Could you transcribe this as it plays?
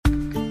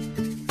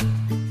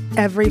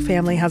Every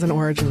family has an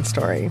origin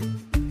story,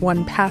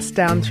 one passed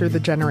down through the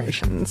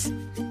generations.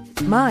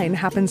 Mine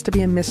happens to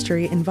be a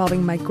mystery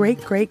involving my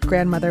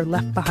great-great-grandmother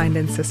left behind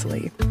in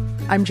Sicily.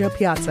 I'm Jo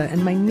Piazza,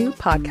 and my new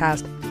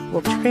podcast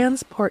will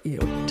transport you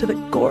to the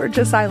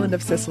gorgeous island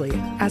of Sicily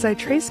as I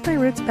trace my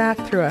roots back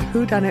through a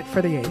whodunit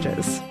for the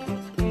ages.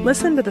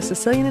 Listen to The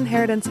Sicilian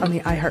Inheritance on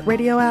the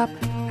iHeartRadio app,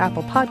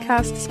 Apple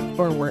Podcasts,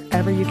 or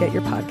wherever you get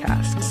your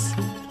podcasts.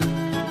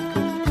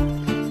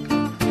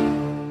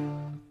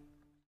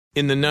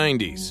 In the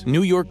 90s,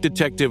 New York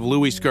detective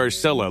Louis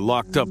Scarcella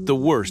locked up the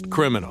worst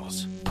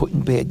criminals.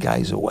 Putting bad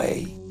guys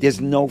away. There's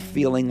no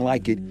feeling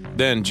like it.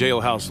 Then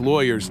jailhouse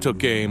lawyers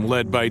took aim,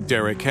 led by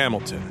Derek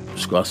Hamilton.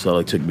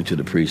 Scarcella took me to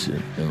the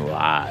precinct and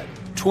lied.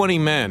 20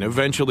 men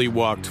eventually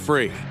walked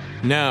free.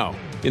 Now,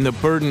 in the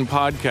Burden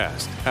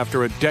podcast,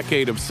 after a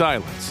decade of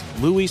silence,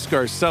 Louis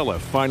Scarcella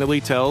finally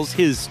tells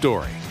his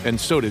story,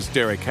 and so does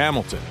Derek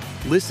Hamilton.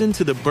 Listen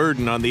to The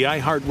Burden on the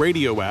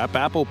iHeartRadio app,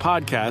 Apple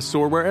Podcasts,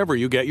 or wherever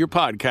you get your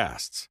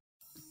podcasts.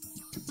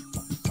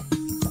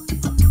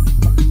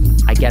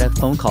 I get a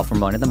phone call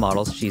from one of the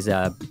models. She's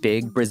a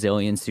big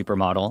Brazilian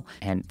supermodel.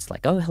 And it's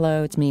like, oh,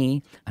 hello, it's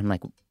me. I'm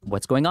like,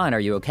 what's going on?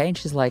 Are you okay? And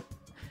she's like,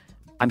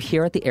 I'm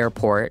here at the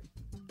airport.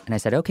 And I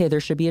said, okay,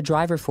 there should be a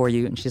driver for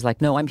you. And she's like,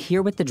 no, I'm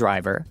here with the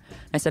driver.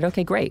 I said,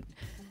 okay, great.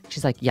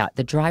 She's like, yeah,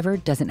 the driver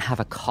doesn't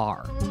have a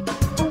car.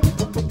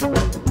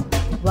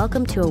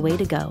 Welcome to A Way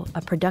to Go,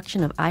 a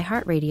production of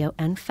iHeartRadio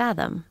and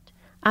Fathom.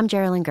 I'm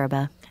Geraldine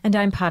Gerba. And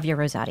I'm Pavia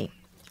Rosati.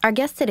 Our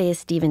guest today is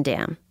Stephen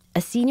Dam,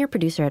 a senior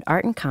producer at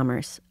Art and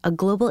Commerce, a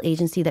global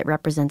agency that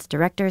represents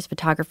directors,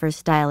 photographers,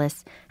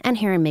 stylists, and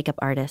hair and makeup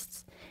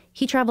artists.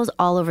 He travels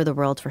all over the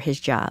world for his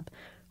job,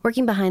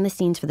 working behind the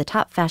scenes for the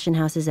top fashion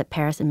houses at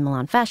Paris and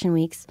Milan Fashion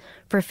Weeks,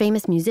 for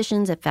famous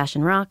musicians at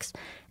Fashion Rocks,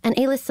 and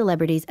A-list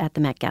celebrities at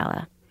the Met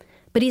Gala.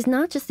 But he's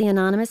not just the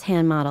anonymous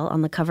hand model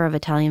on the cover of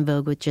Italian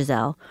Vogue with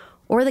Giselle,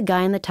 or the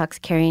guy in the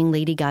tux carrying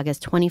Lady Gaga's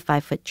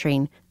 25-foot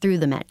train through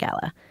the Met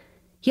Gala.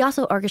 He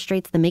also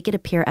orchestrates the make it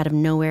appear out of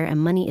nowhere and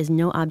money is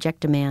no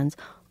object demands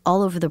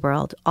all over the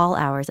world, all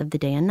hours of the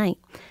day and night.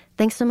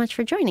 Thanks so much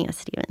for joining us,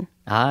 Stephen.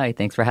 Hi,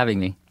 thanks for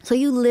having me. So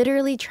you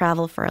literally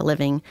travel for a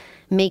living,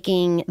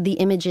 making the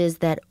images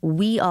that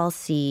we all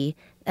see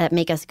that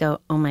make us go,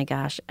 oh my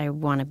gosh, I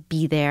want to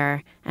be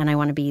there and I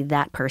want to be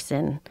that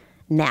person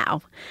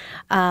now.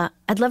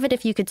 I'd love it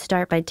if you could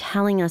start by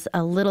telling us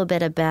a little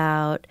bit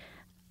about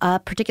a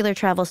particular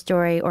travel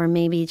story or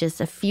maybe just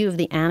a few of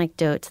the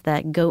anecdotes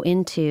that go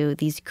into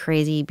these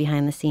crazy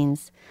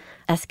behind-the-scenes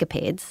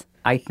escapades.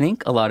 I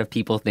think a lot of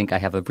people think I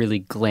have a really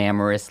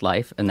glamorous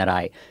life and that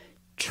I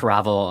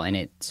travel and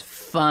it's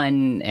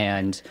fun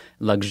and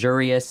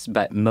luxurious,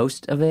 but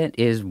most of it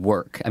is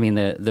work. I mean,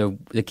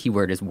 the key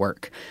word is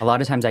work. A lot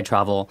of times I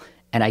travel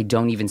and I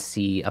don't even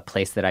see a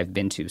place that I've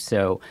been to.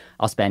 So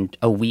I'll spend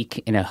a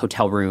week in a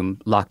hotel room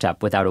locked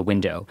up without a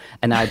window.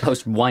 And then I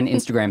post one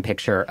Instagram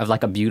picture of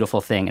like a beautiful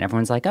thing. And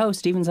everyone's like, oh,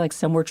 Stephen's like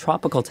somewhere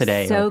tropical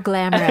today. So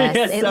glamorous.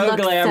 It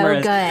looks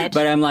glamorous. so good.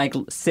 But I'm like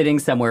sitting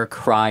somewhere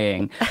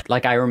crying.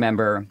 Like I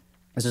remember,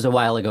 this was a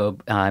while ago,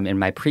 in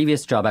my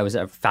previous job, I was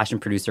a fashion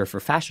producer for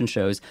fashion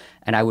shows.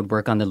 And I would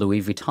work on the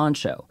Louis Vuitton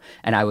show.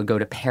 And I would go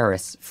to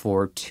Paris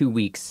for 2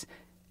 weeks,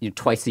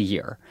 twice a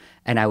year.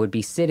 And I would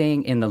be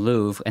sitting in the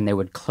Louvre and they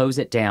would close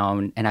it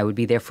down and I would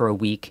be there for a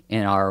week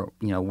in our,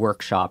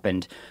 workshop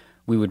and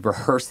we would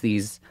rehearse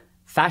these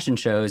fashion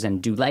shows and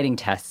do lighting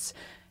tests.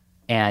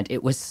 And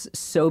it was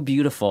so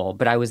beautiful,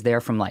 but I was there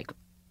from like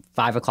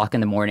 5 o'clock in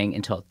the morning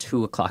until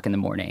 2 o'clock in the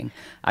morning.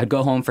 I'd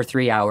go home for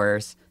 3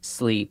 hours,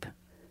 sleep,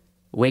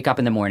 wake up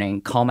in the morning,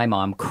 call my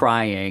mom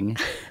crying,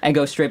 and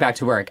go straight back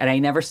to work. And I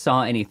never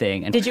saw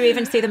anything. And did you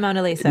even see the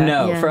Mona Lisa?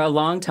 No. Yeah. For a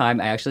long time,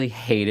 I actually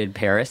hated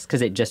Paris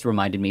because it just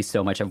reminded me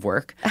so much of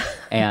work.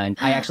 And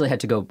I actually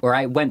had to go, or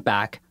I went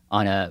back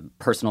on a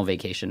personal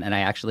vacation, and I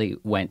actually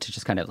went to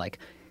just kind of like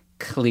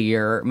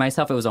clear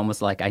myself. It was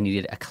almost like I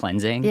needed a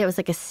cleansing. Yeah, it was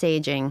like a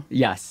saging.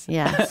 Yes.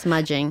 Yeah,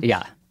 smudging.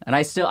 Yeah. And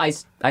I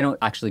don't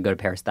actually go to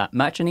Paris that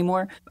much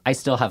anymore. I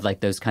still have like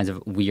those kinds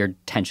of weird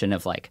tension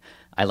of like,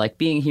 I like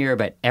being here,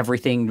 but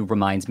everything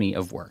reminds me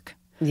of work.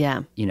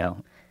 Yeah.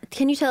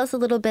 Can you tell us a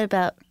little bit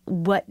about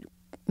what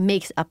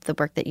makes up the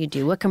work that you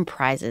do? What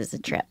comprises a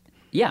trip?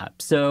 Yeah.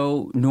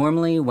 So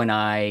normally when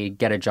I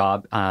get a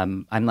job,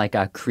 I'm like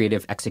a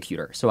creative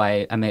executor. So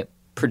I'm a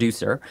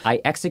producer.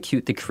 I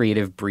execute the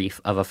creative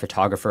brief of a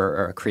photographer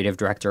or a creative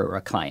director or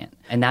a client.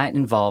 And that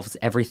involves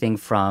everything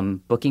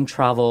from booking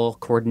travel,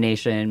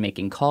 coordination,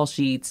 making call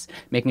sheets,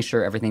 making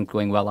sure everything's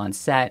going well on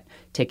set,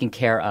 taking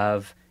care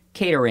of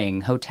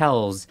catering,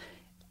 hotels,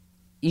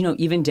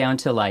 even down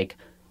to like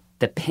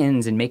the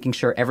pins and making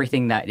sure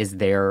everything that is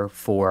there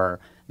for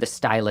the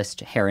stylist,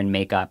 hair and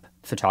makeup,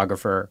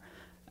 photographer.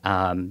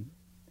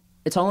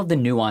 It's all of the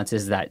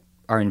nuances that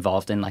are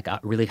involved in like a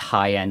really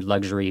high-end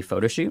luxury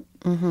photo shoot.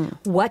 Mm-hmm.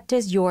 What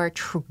does your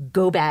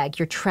go bag,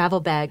 your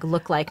travel bag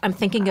look like? I'm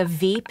thinking of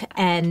Veep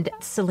and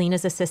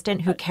Selena's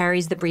assistant who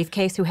carries the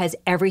briefcase, who has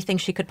everything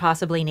she could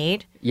possibly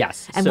need.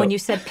 Yes. And when you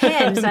said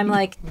pins, I'm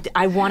like,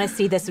 I want to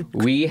see this.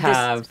 We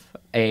have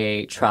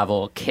a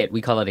travel kit.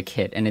 We call it a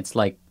kit, and it's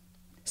like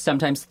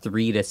sometimes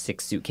 3 to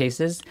 6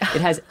 suitcases.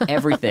 It has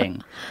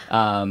everything.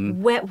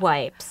 Wet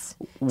wipes,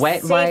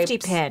 safety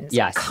pins,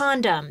 yes,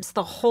 condoms,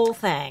 the whole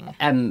thing.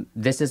 And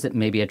this is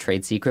maybe a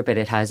trade secret, but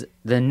it has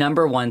the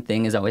number one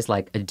thing is always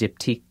like a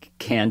diptyque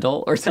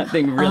candle or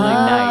something really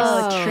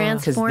nice. Oh,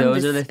 transform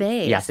those the are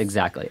space. Yes,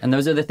 exactly. And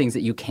those are the things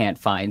that you can't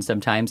find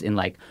sometimes in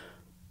like,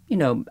 you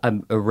know,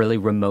 a really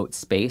remote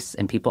space,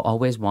 and people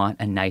always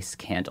want a nice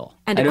candle.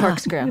 And a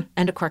corkscrew.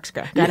 And a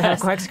corkscrew. Gotta have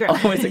a corkscrew.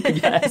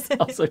 Yes,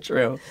 also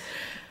true.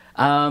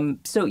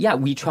 So yeah,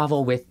 we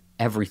travel with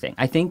everything.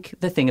 I think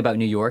the thing about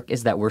New York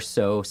is that we're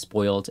so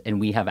spoiled and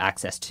we have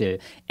access to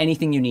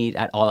anything you need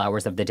at all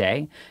hours of the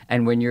day.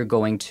 And when you're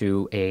going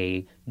to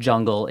a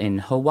jungle in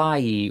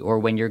Hawaii, or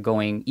when you're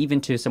going even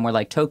to somewhere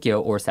like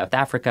Tokyo or South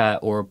Africa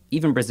or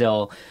even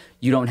Brazil,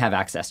 you don't have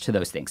access to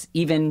those things,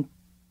 even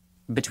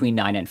between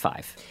 9 and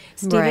 5.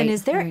 Stephen,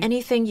 is there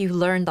anything you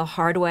learned the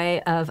hard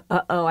way of,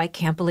 I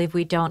can't believe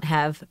we don't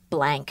have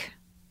blank?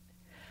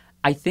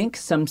 I think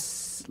some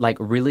like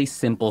really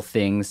simple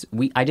things.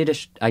 I did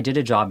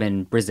a job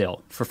in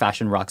Brazil for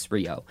Fashion Rocks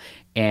Rio,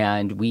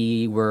 and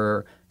we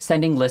were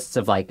sending lists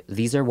of like,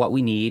 these are what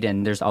we need,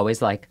 and there's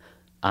always like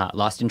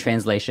lost in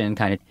translation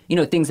kind of, you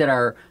know, things that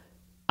are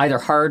either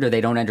hard or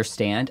they don't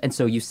understand, and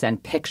so you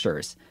send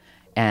pictures.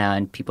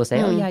 And people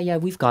say, oh, yeah,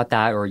 we've got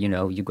that. Or, you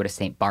know, you go to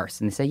St. Bart's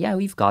and they say, yeah,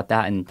 we've got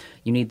that. And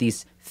you need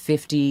these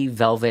 50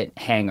 velvet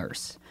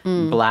hangers,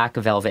 black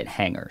velvet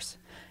hangers.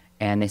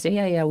 And they say,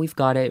 yeah, we've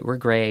got it. We're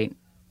great.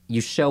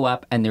 You show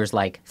up and there's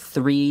like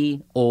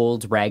 3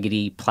 old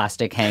raggedy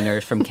plastic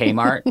hangers from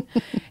Kmart.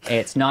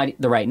 It's not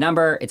the right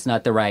number. It's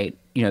not the right,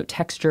 you know,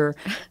 texture.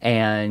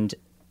 And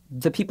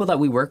the people that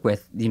we work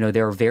with, you know,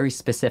 they're very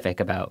specific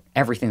about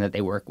everything that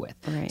they work with.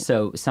 Right.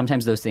 So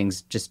sometimes those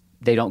things just,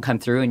 they don't come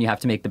through and you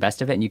have to make the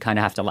best of it and you kind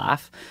of have to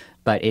laugh.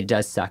 But it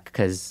does suck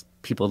because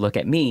people look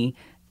at me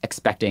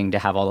expecting to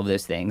have all of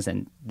those things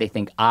and they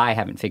think I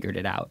haven't figured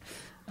it out.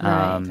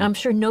 Right. I'm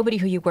sure nobody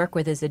who you work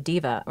with is a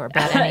diva or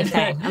about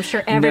anything. I'm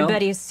sure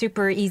everybody's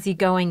super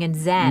easygoing and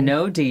zen.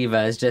 No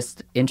divas,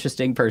 just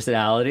interesting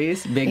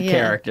personalities, big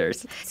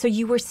characters. So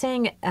you were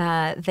saying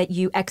that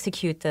you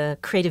execute the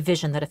creative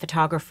vision that a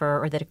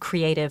photographer or that a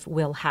creative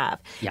will have.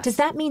 Yes. Does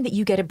that mean that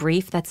you get a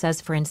brief that says,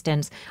 for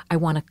instance, I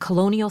want a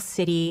colonial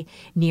city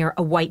near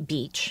a white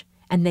beach,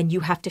 and then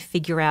you have to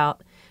figure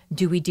out,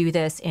 do we do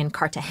this in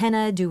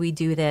Cartagena? Do we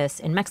do this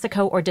in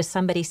Mexico? Or does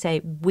somebody say,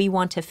 we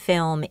want to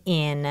film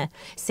in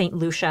St.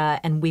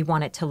 Lucia and we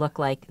want it to look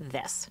like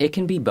this? It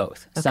can be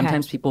both. Okay.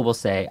 Sometimes people will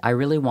say, I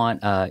really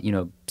want,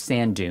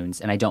 sand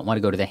dunes and I don't want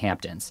to go to the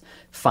Hamptons.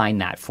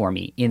 Find that for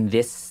me in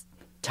this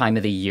time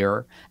of the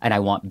year and I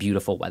want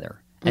beautiful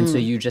weather. And so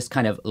you just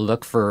kind of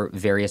look for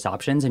various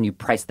options and you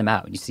price them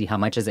out. You see how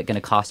much is it going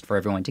to cost for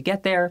everyone to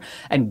get there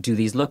and do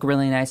these look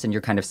really nice, and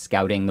you're kind of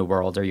scouting the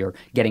world or you're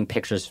getting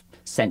pictures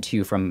sent to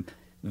you from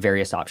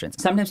various options.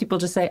 Sometimes people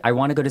just say, I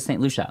want to go to St.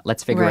 Lucia.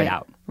 Let's figure it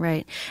out.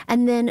 Right.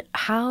 And then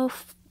how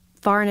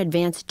far in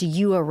advance do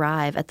you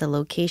arrive at the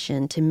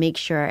location to make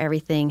sure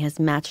everything has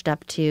matched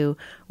up to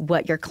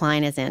what your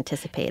client is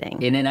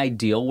anticipating? In an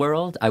ideal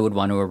world, I would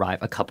want to arrive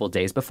a couple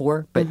days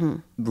before, but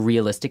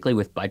realistically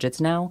with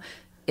budgets now,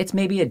 it's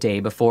maybe a day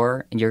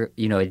before, and you're,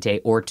 you know, a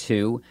day or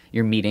two,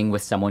 you're meeting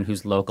with someone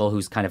who's local,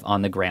 who's kind of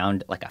on the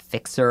ground, like a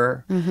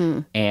fixer.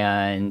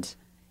 And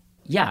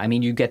yeah, I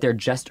mean, you get there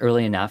just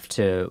early enough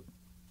to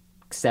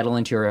settle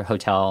into your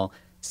hotel,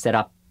 set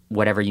up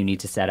whatever you need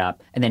to set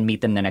up, and then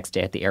meet them the next day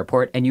at the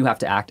airport. And you have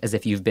to act as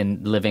if you've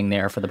been living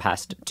there for the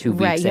past 2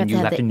 weeks, and you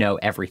have to know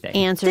everything.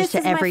 Answers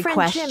to every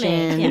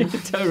question. Yeah.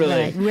 Totally.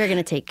 Right. We're going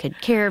to take good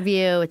care of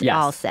you. It's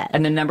all set.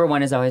 And then number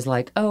one is always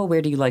like, oh,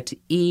 where do you like to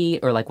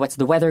eat? Or like, what's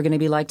the weather going to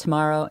be like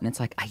tomorrow? And it's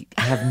like,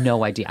 I have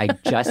no idea. I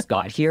just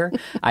got here.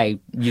 I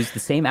use the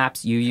same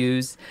apps you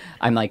use.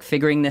 I'm like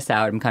figuring this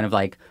out. I'm kind of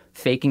like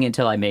faking it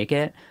till I make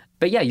it.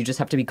 But yeah, you just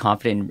have to be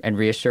confident and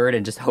reassured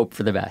and just hope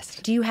for the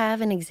best. Do you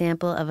have an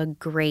example of a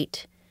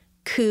great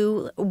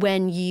coup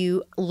when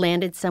you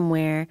landed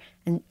somewhere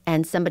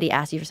and somebody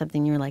asked you for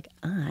something, you were like,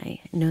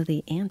 I know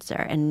the answer,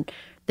 and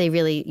you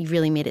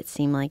really made it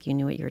seem like you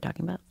knew what you were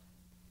talking about?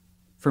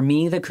 For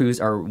me, the coups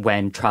are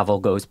when travel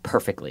goes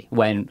perfectly,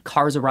 when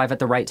cars arrive at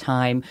the right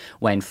time,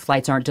 when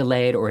flights aren't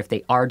delayed, or if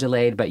they are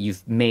delayed, but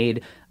you've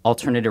made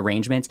alternate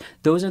arrangements.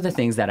 Those are the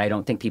things that I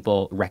don't think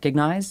people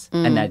recognize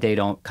and that they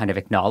don't kind of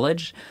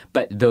acknowledge.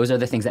 But those are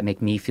the things that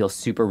make me feel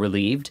super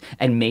relieved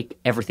and make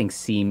everything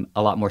seem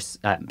a lot more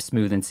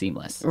smooth and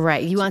seamless.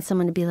 Right. You want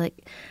someone to be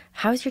like,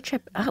 how was your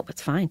trip? Oh,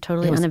 it's fine.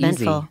 Totally it was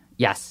uneventful. Easy.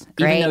 Yes.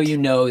 Great. Even though you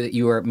know that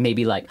you are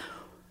maybe like,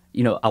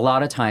 you know, a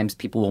lot of times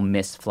people will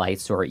miss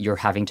flights or you're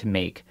having to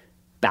make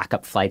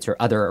backup flights or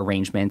other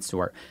arrangements,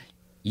 or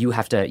you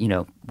have to, you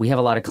know, we have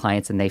a lot of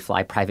clients and they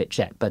fly private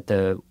jet, but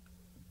the,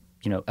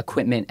 you know,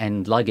 equipment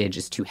and luggage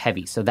is too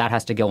heavy. So that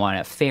has to go on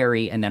a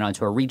ferry and then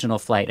onto a regional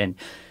flight. And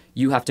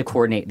you have to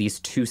coordinate these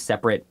two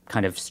separate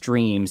kind of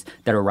streams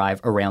that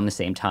arrive around the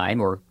same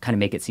time or kind of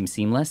make it seem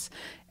seamless.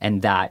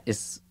 And that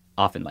is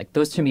often. Like,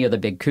 those to me are the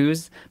big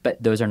coups,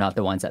 but those are not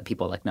the ones that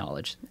people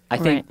acknowledge. I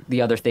think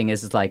the other thing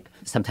is like,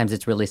 sometimes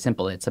it's really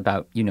simple. It's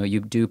about, you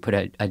do put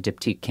a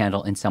diptyque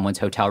candle in someone's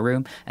hotel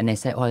room and they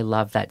say, oh, I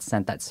love that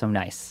scent. That's so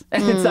nice.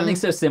 It's something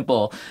so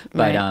simple.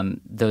 But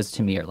those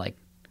to me are like,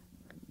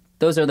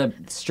 those are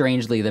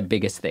strangely the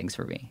biggest things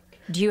for me.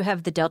 Do you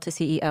have the Delta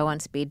CEO on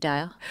speed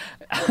dial?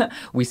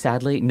 We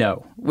sadly,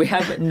 no. We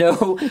have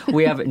no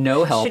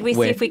help. Should we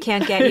see if we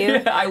can't get you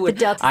the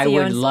Delta CEO I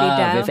would on love,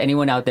 speed dial? if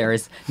anyone out there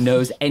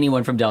knows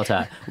anyone from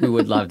Delta, we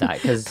would love that.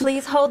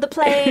 Please hold the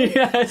plane.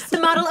 Yes. The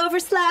model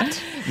overslept.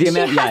 She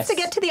has to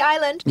get to the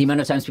island. The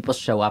amount of times people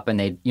show up and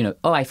they,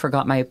 oh, I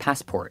forgot my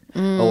passport.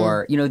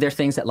 Or, there are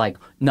things that like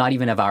not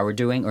even of our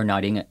doing or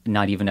not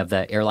even of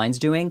the airline's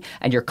doing.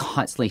 And you're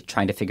constantly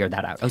trying to figure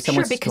that out. Oh,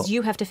 sure, because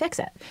you have to fix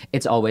it.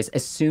 It's always,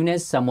 as soon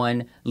as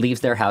someone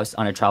leaves their house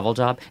on a travel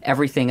job,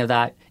 everything of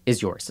that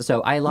is yours.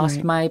 So I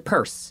lost my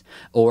purse,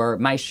 or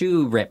my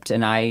shoe ripped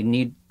and I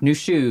need new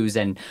shoes,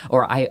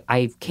 or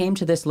I came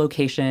to this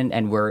location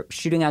and we're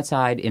shooting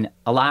outside in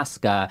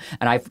Alaska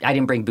and I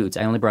didn't bring boots.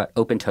 I only brought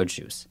open-toed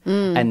shoes.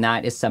 And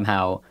that is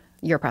somehow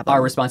your problem,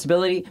 our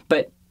responsibility.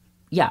 But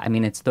yeah, I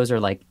mean, those are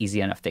like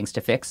easy enough things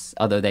to fix,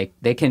 although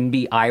they can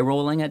be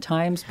eye-rolling at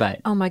times. But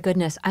oh my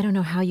goodness, I don't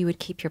know how you would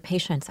keep your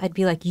patience. I'd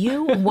be like,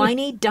 you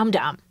whiny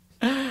dum-dum.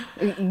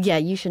 Yeah,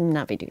 you should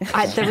not be doing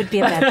that. That would be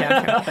a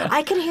bad joke.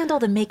 I can handle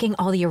making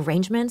all the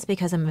arrangements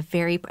because I'm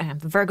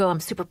Virgo, I'm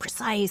super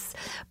precise.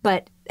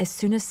 But as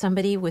soon as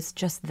somebody was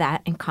just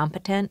that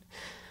incompetent,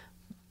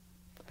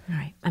 all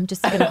right, I'm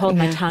just going to hold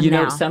my tongue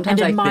now sometimes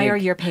and admire I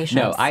think, your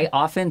patience. No, I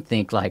often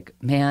think like,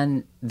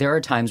 man, there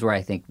are times where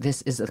I think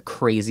this is the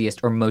craziest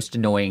or most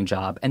annoying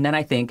job. And then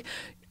I think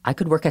I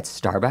could work at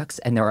Starbucks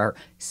and there are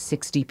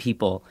 60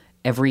 people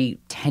every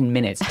 10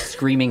 minutes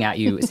screaming at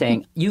you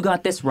saying, you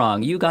got this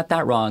wrong, you got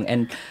that wrong.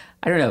 And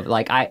I don't know,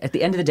 like at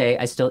the end of the day,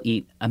 I still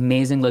eat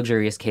amazing,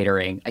 luxurious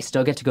catering. I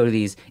still get to go to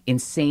these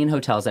insane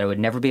hotels that I would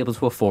never be able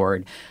to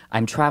afford.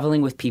 I'm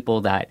traveling with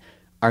people that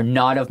are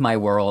not of my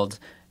world.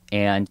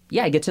 And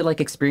yeah, I get to like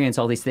experience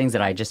all these things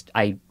that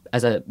I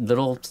as a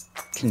little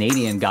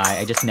Canadian guy,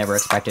 I just never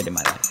expected in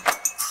my life.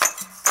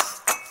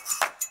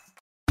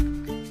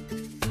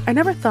 I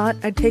never thought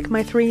I'd take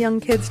my 3 young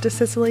kids to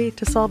Sicily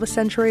to solve a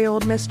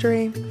century-old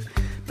mystery.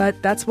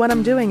 But that's what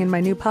I'm doing in my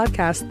new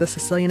podcast, The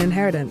Sicilian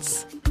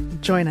Inheritance.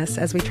 Join us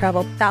as we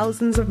travel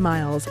thousands of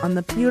miles on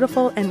the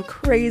beautiful and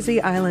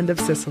crazy island of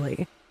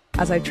Sicily,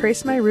 as I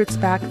trace my roots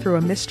back through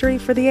a mystery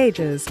for the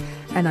ages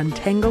and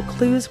untangle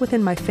clues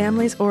within my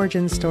family's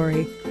origin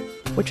story,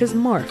 which has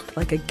morphed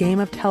like a game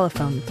of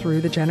telephone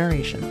through the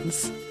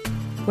generations.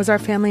 Was our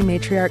family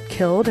matriarch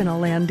killed in a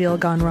land deal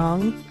gone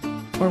wrong?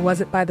 Or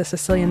was it by the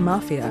Sicilian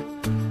mafia?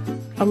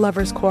 A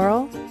lover's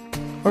quarrel?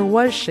 Or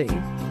was she,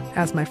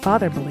 as my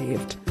father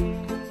believed,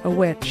 a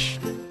witch?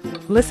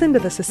 Listen to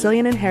The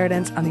Sicilian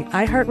Inheritance on the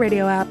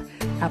iHeartRadio app,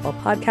 Apple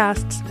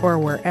Podcasts, or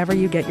wherever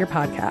you get your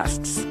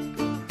podcasts.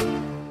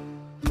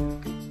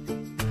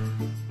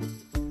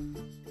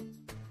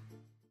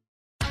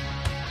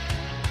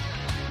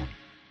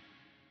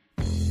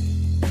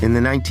 In the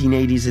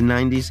 1980s and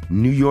 90s,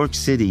 New York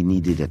City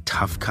needed a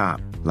tough cop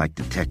like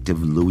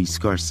Detective Louis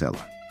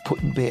Scarcella.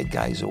 Putting bad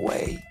guys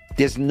away.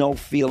 There's no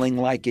feeling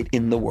like it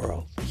in the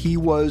world. He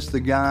was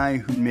the guy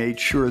who made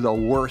sure the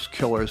worst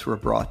killers were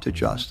brought to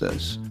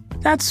justice.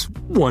 That's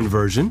one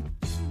version.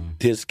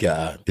 This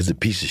guy is a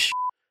piece of shit.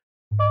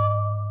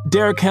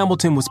 Derek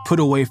Hamilton was put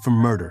away for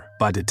murder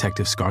by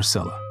Detective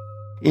Scarcella.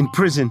 In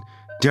prison,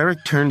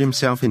 Derek turned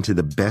himself into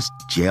the best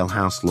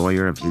jailhouse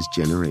lawyer of his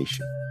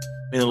generation.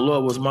 And the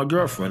law was my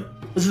girlfriend.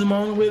 This is my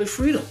only way to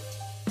freedom.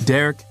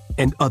 Derek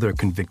and other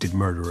convicted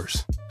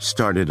murderers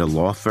started a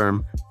law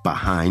firm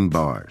behind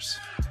bars.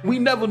 We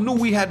never knew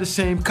we had the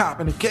same cop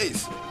in the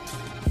case.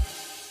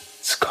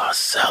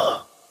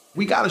 Scarcella.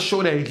 We gotta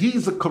show that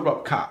he's a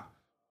corrupt cop.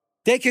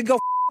 They can go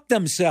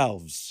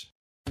themselves.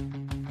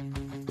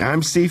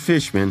 I'm Steve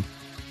Fishman.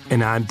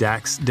 And I'm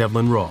Dax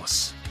Devlin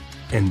Ross.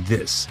 And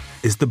this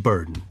is The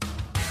Burden.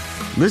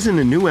 Listen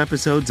to new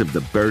episodes of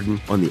The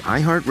Burden on the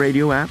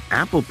iHeartRadio app,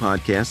 Apple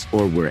Podcasts,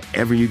 or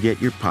wherever you get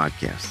your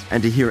podcasts.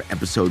 And to hear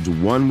episodes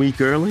 1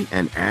 week early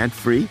and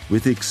ad-free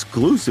with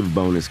exclusive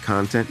bonus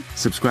content,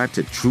 subscribe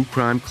to True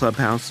Crime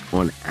Clubhouse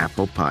on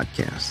Apple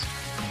Podcasts.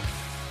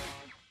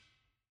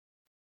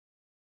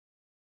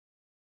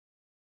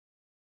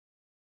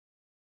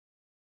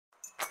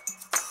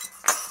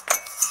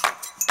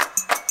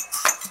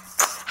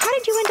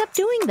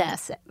 Doing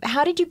this?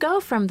 How did you go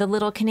from the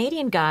little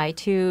Canadian guy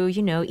to,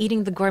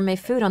 eating the gourmet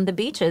food on the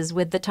beaches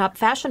with the top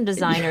fashion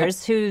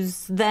designers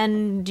who's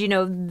then,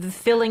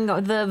 filling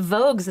the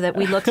Vogues that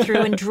we look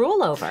through and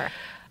drool over?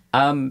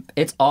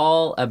 It's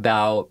all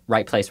about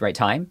right place, right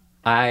time.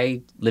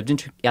 I lived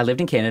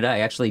in Canada. I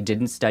actually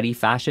didn't study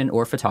fashion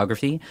or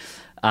photography,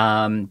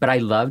 but I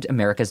loved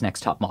America's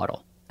Next Top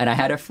Model. And I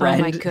had a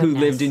friend who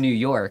lived in New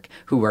York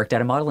who worked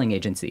at a modeling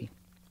agency.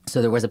 So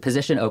there was a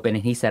position open,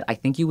 and he said, I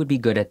think you would be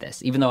good at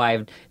this, even though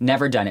I've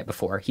never done it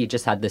before. He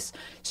just had this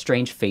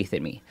strange faith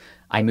in me.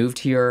 I moved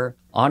here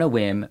on a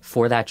whim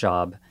for that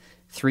job,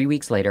 3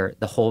 weeks later,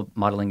 the whole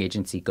modeling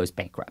agency goes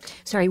bankrupt.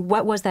 Sorry,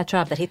 what was that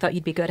job that he thought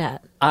you'd be good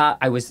at?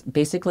 I was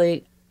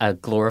basically a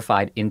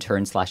glorified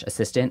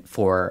intern/assistant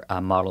for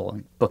a model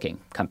booking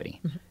company.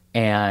 Mm-hmm.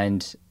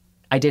 And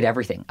I did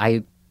everything.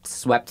 I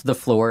swept the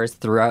floors,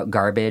 threw out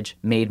garbage,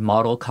 made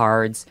model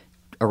cards,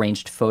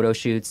 arranged photo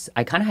shoots.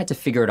 I kind of had to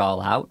figure it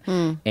all out.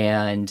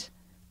 And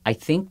I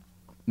think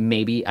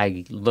maybe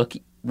I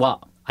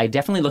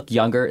definitely look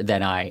younger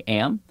than I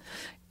am.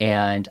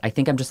 And I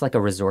think I'm just like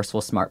a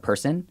resourceful, smart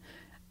person.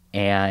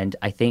 And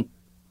I think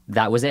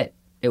that was it.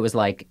 It was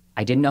like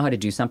I didn't know how to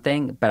do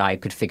something, but I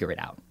could figure it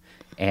out.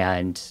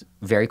 And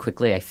very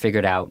quickly I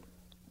figured out,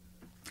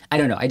 I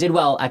don't know, I did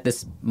well at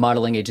this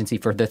modeling agency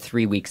for the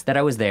 3 weeks that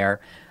I was there.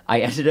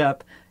 I ended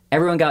up,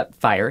 everyone got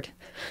fired.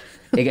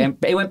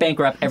 It went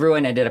bankrupt.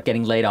 Everyone ended up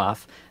getting laid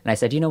off. And I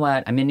said, you know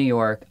what? I'm in New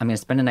York. I'm going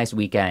to spend a nice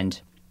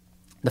weekend.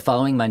 The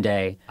following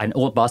Monday, an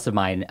old boss of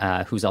mine,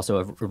 who's also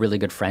a really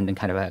good friend and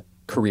kind of a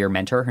career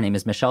mentor, her name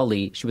is Michelle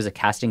Lee. She was a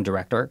casting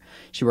director.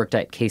 She worked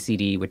at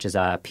KCD, which is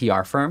a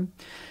PR firm.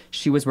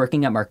 She was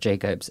working at Marc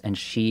Jacobs, and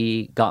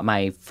she got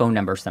my phone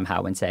number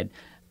somehow and said,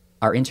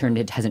 our intern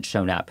hasn't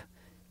shown up.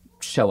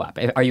 Show up.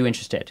 Are you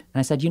interested? And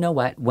I said, you know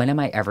what? When am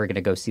I ever going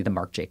to go see the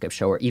Marc Jacobs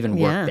show or even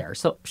work there?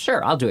 So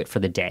sure, I'll do it for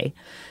the day.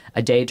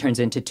 A day turns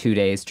into 2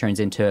 days, turns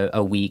into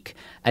a week.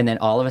 And then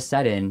all of a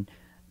sudden,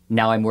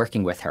 now I'm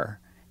working with her.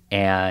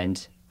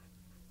 And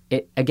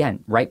it,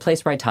 again, right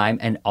place, right time,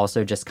 and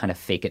also just kind of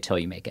fake it till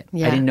you make it.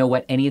 Yeah. I didn't know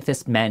what any of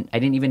this meant. I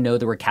didn't even know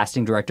there were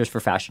casting directors for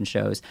fashion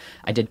shows.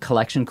 I did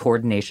collection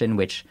coordination,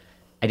 which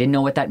I didn't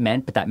know what that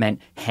meant, but that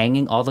meant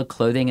hanging all the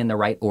clothing in the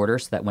right order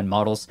so that when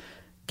models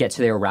get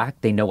to their rack,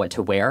 they know what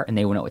to wear and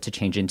they know what to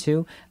change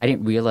into. I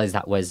didn't realize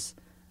that was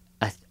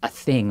a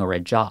thing or a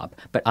job.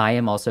 But I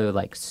am also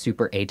like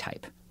super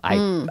A-type.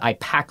 I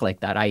pack like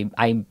that.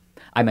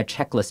 I'm a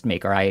checklist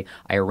maker. I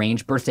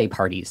arrange birthday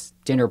parties,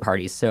 dinner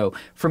parties. So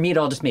for me, it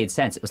all just made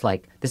sense. It was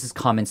like, this is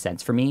common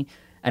sense for me.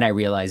 And I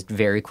realized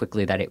very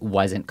quickly that it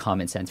wasn't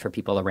common sense for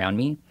people around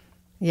me.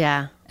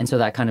 Yeah. And so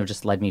that kind of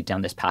just led me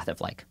down this path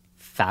of like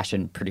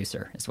fashion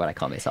producer is what I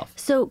call myself.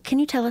 So can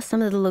you tell us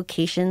some of the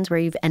locations where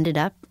you've ended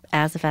up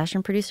as a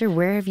fashion producer?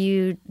 Where have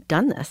you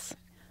done this?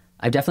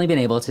 I've definitely been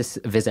able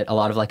to visit a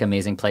lot of like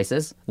amazing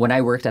places. When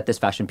I worked at this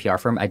fashion PR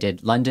firm, I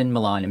did London,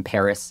 Milan, and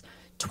Paris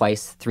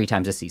twice, 3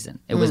 times a season.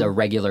 It was a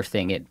regular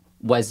thing. It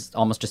was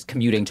almost just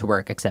commuting to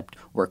work, except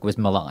work was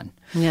Milan.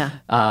 Yeah.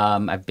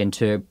 I've been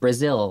to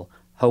Brazil,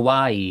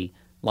 Hawaii,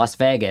 Las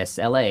Vegas,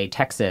 LA,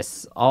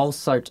 Texas, all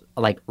sorts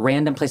like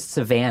random places,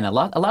 Savannah,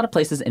 a lot of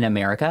places in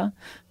America,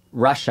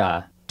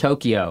 Russia,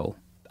 Tokyo,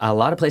 a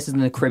lot of places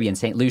in the Caribbean,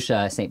 St.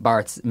 Lucia, St.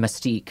 Bart's,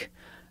 Mystique,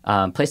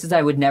 places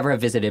I would never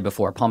have visited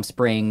before, Palm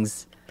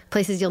Springs.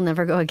 Places you'll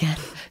never go again.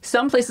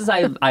 Some places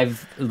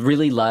I've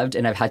really loved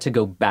and I've had to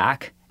go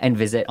back and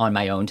visit on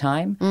my own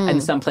time.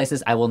 And some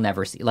places I will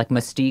never see. Like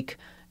Mystique,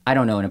 I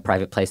don't own a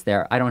private place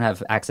there. I don't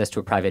have access to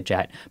a private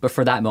jet. But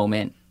for that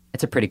moment,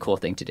 it's a pretty cool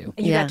thing to do.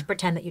 And you got to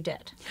pretend that you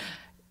did.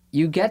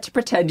 You get to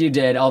pretend you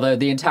did, although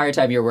the entire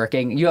time you're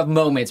working, you have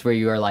moments where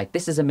you are like,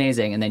 this is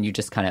amazing. And then you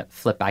just kind of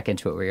flip back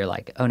into it where you're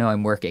like, oh no,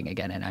 I'm working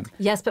again. And I'm...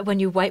 Yes, but when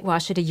you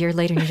whitewash it a year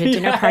later and you're at a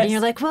dinner party, and you're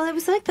like, well, it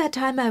was like that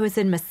time I was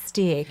in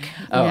Mystique.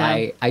 Oh,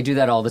 yeah. I do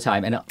that all the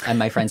time. And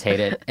my friends hate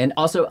it. And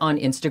also on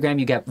Instagram,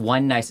 you get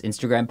one nice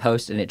Instagram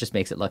post and it just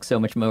makes it look so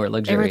much more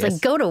luxurious. Everyone's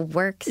like, go to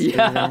work, Steven.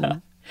 Yeah.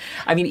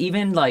 I mean,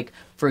 even like,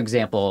 for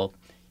example...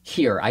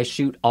 Here, I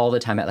shoot all the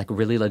time at like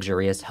really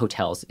luxurious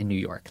hotels in New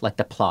York, like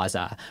the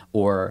Plaza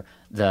or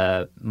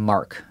the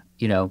Mark,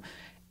 you know.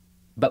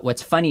 But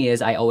what's funny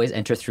is I always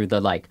enter through the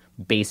like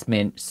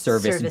basement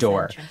service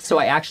door. Entrance. So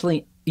I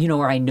actually, you know,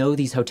 where I know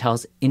these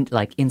hotels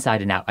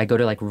inside and out. I go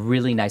to like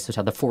really nice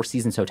hotels, the Four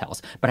Seasons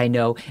hotels, but I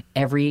know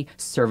every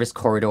service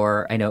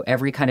corridor. I know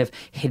every kind of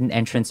hidden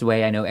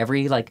entranceway. I know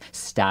every like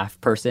staff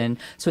person.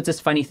 So it's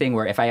this funny thing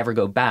where if I ever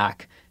go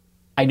back,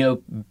 I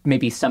know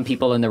maybe some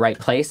people in the right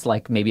place,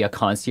 like maybe a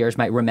concierge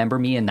might remember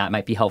me and that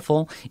might be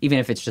helpful, even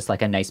if it's just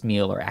like a nice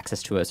meal or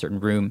access to a certain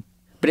room.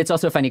 But it's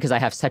also funny because I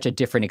have such a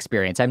different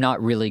experience. I'm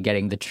not really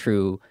getting the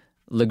true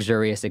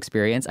luxurious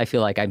experience. I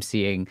feel like I'm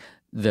seeing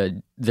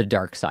the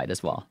dark side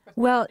as well.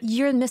 Well,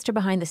 you're Mr.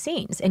 Behind the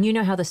Scenes, and you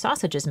know how the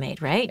sausage is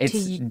made, right?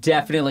 It's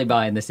definitely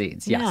behind the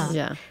scenes, yes.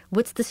 Yeah.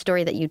 What's the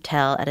story that you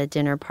tell at a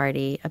dinner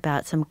party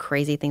about some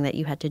crazy thing that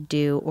you had to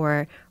do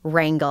or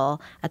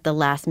wrangle at the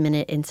last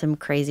minute in some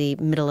crazy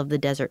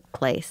middle-of-the-desert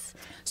place?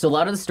 So a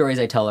lot of the stories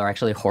I tell are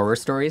actually horror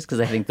stories because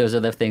I think those are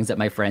the things that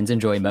my friends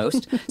enjoy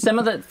most. Some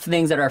of the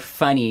things that are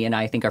funny and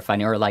I think are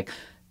funny are like,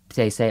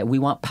 they say, we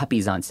want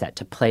puppies on set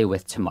to play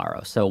with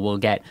tomorrow, so we'll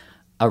get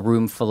a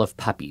room full of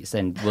puppies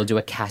and we'll do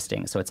a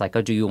casting. So it's like,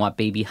 oh, do you want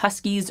baby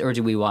huskies or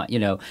do we want, you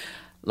know,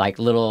 like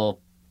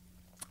little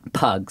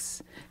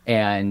pugs?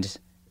 And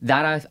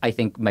that I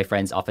think my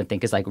friends often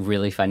think is like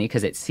really funny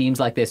because it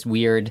seems like this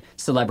weird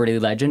celebrity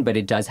legend, but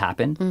it does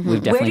happen.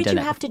 We've definitely Where did done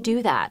you have to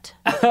do that?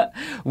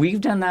 We've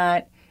done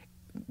that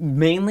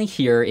Mainly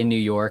here in New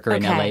York or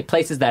in LA,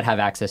 places that have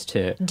access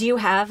to. Do you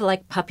have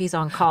like puppies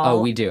on call?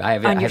 Oh, we do. I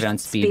have it on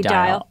speed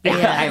dial. Yeah.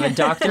 I have a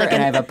doctor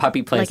and I have a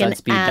puppy place on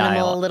speed dial. Like an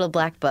animal little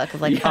black book of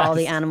like all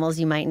the animals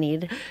you might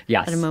need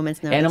at a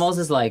moment's notice. Animals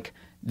is like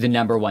the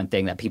number one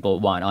thing that people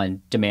want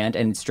on demand.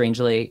 And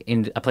strangely,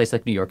 in a place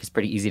like New York, it's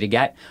pretty easy to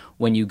get.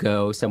 When you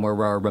go somewhere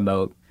where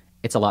remote,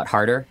 it's a lot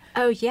harder.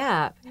 Oh,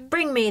 yeah.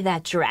 Bring me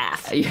that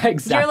giraffe. Yeah,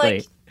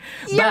 exactly.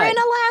 You're in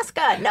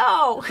Alaska.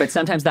 No. But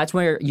sometimes that's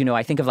where,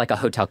 I think of like a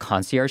hotel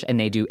concierge and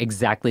they do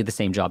exactly the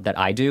same job that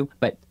I do,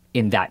 but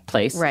in that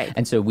place. Right.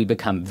 And so we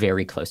become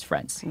very close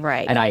friends.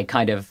 Right. And I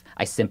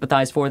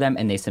sympathize for them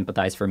and they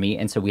sympathize for me.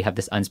 And so we have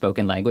this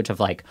unspoken language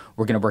of like,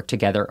 we're going to work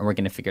together and we're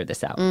going to figure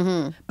this out.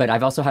 Mm-hmm. But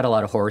I've also had a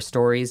lot of horror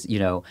stories.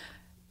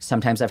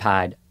 Sometimes I've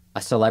had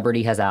a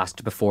celebrity has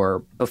asked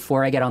before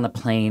I get on the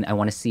plane, I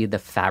want to see the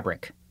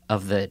fabric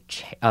of the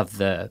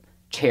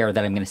chair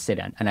that I'm going to sit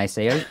in. And I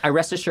say, I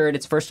rest assured,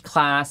 it's first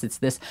class, it's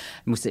this.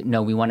 And we say,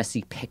 no, we want to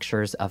see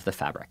pictures of the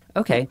fabric.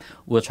 Okay,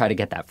 we'll try to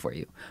get that for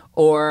you.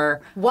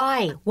 Or...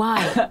 Why?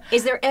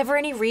 Is there ever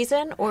any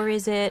reason, or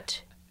is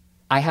it...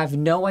 I have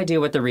no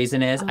idea what the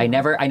reason is. I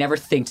never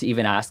think to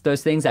even ask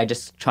those things. I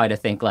just try to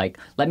think like,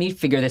 let me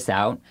figure this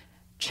out,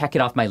 check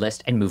it off my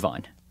list, and move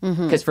on.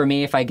 Because for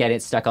me, if I get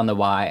it stuck on the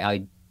why,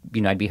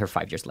 I'd be here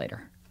 5 years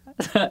later.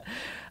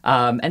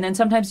 And then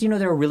sometimes,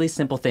 there are really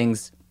simple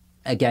things.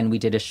 Again, we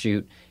did a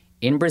shoot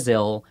in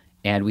Brazil,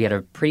 and we had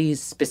a pretty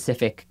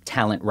specific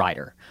talent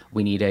rider.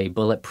 We need a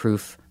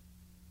bulletproof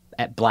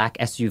black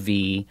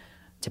SUV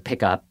to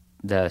pick up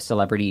the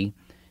celebrity,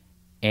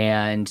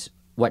 and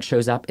what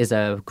shows up is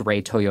a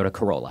gray Toyota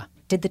Corolla.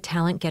 Did the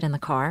talent get in the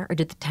car, or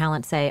did the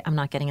talent say, I'm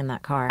not getting in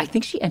that car? I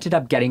think she ended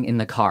up getting in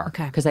the car.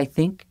 Okay. Because I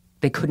think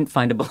they couldn't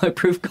find a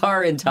bulletproof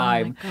car in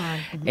time. Oh,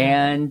 my God.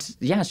 And,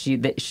 yeah,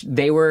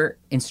 they were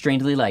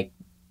strangely, like,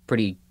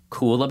 pretty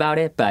cool about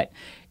it, but...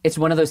 It's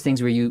one of those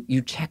things where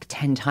you check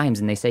 10 times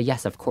and they say,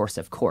 yes, of course.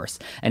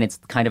 And it's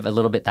kind of a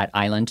little bit that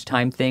island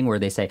time thing where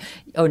they say,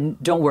 oh,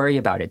 don't worry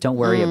about it. Don't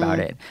worry about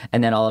it.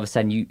 And then all of a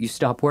sudden you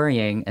stop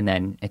worrying and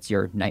then it's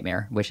your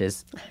nightmare, which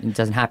is, it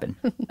doesn't happen.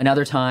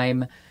 Another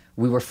time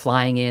we were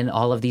flying in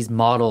all of these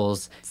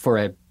models for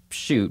a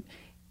shoot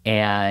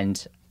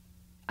and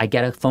I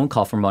get a phone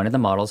call from one of the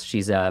models.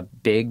 She's a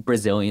big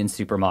Brazilian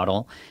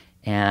supermodel.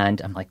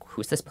 And I'm like,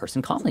 who's this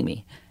person calling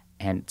me?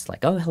 And it's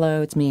like, oh,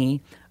 hello, it's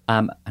me.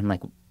 I'm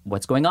like,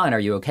 what's going on? Are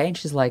you okay? And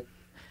she's like,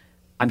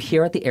 I'm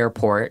here at the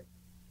airport.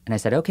 And I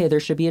said, okay,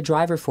 there should be a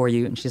driver for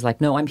you. And she's like,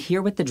 no, I'm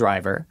here with the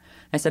driver.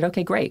 And I said,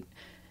 okay, great.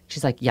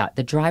 She's like, yeah,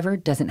 the driver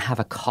doesn't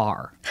have a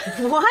car.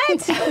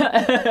 What?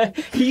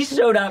 He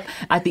showed up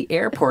at the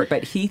airport,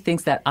 but he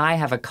thinks that I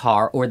have a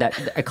car or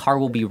that a car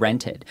will be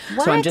rented.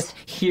 What? So I'm just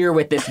here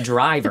with this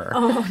driver.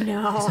 Oh,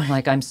 no. So I'm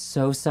like, I'm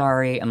so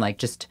sorry. I'm like,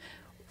 just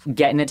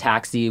get in a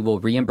taxi. We'll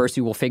reimburse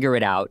you. We'll figure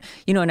it out.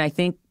 And I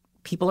think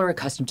people are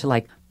accustomed to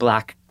like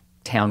black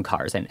town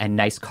cars and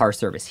nice car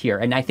service here.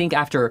 And I think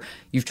after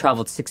you've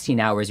traveled 16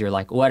 hours, you're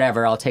like,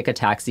 whatever, I'll take a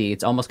taxi.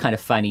 It's almost kind of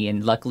funny.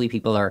 And luckily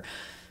people are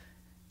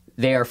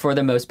for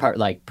the most part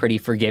like pretty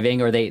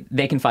forgiving, or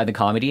they can find the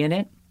comedy in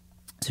it.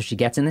 So she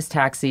gets in this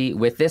taxi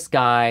with this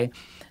guy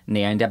and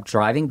they end up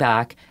driving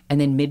back.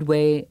 And then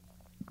midway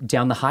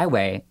down the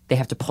highway, they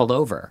have to pull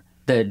over.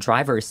 The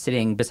driver is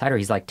sitting beside her.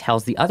 He's like,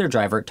 tells the other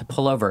driver to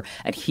pull over.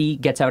 And he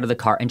gets out of the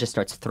car and just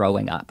starts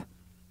throwing up.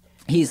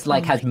 He's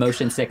like has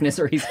motion sickness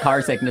or he's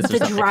car sickness or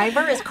something. The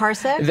driver is car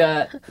sick?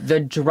 The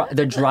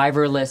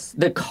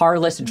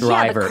carless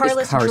driver. Yeah, the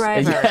carless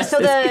driver. Yes, so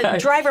the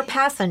driver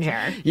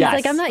passenger. Yes. He's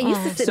like, I'm not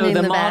used to sitting so in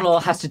the the model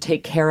back. has to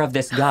take care of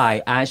this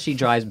guy as she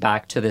drives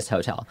back to this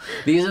hotel.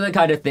 These are the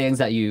kind of things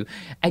that you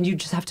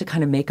just have to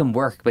kind of make them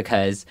work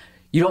because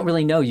you don't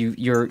really know.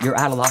 You're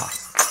at a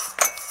loss.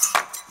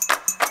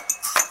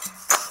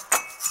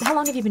 How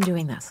long have you been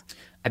doing this?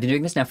 I've been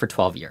doing this now for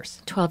 12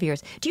 years. 12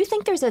 years. Do you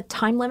think there's a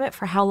time limit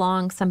for how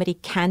long somebody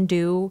can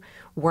do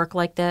work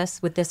like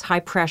this with this high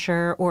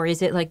pressure? Or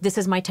is it like, this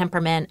is my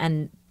temperament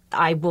and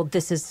I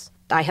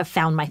have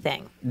found my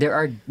thing?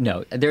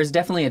 There's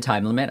definitely a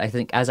time limit. I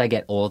think as I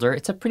get older,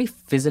 it's a pretty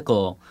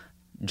physical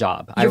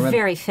job. You're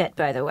very fit,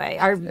 by the way.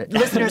 Our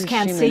listeners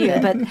can't see you,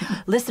 but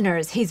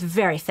listeners, he's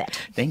very fit.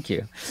 Thank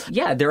you.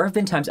 Yeah, there have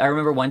been times. I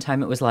remember one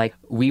time it was like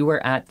we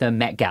were at the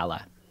Met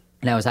Gala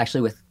and I was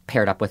actually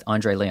paired up with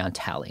Andre Leon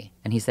Talley.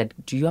 And he said,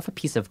 do you have a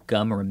piece of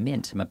gum or a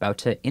mint? I'm about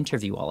to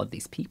interview all of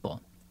these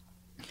people.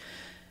 And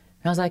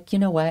I was like, you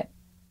know what?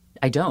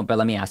 I don't, but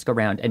let me ask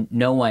around. And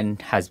no one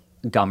has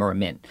gum or a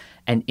mint.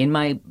 And in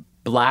my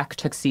black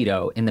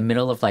tuxedo in the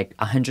middle of like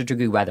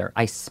 100-degree weather,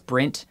 I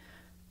sprint,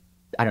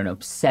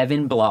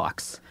 7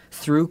 blocks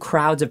through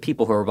crowds of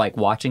people who are like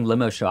watching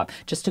limos show up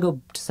just to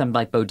go to some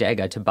like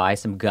bodega to buy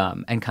some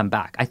gum and come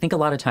back. I think a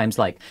lot of times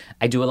like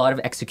I do a lot of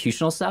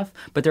executional stuff,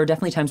 but there are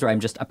definitely times where I'm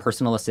just a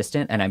personal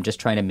assistant and I'm just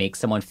trying to make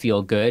someone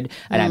feel good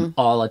and I'm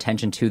all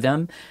attention to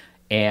them.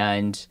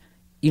 And,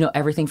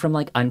 everything from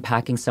like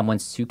unpacking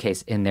someone's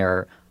suitcase in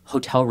their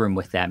hotel room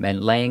with them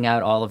and laying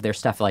out all of their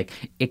stuff, like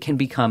it can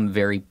become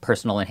very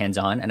personal and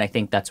hands-on. And I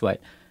think that's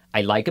what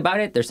I like about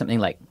it. There's something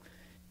like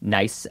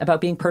nice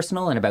about being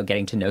personal and about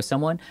getting to know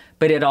someone,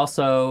 but it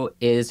also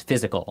is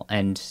physical.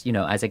 And, you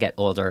know, as I get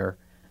older,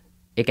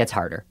 it gets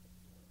harder.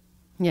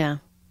 Yeah.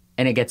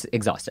 And it gets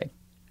exhausting.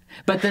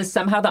 But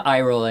somehow the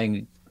eye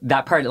rolling,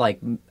 that part, like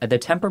the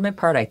temperament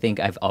part, I think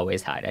I've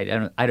always had.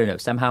 I don't know.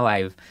 Somehow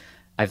I've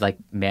like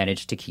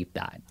managed to keep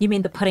that. You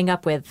mean the putting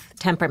up with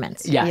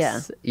temperaments?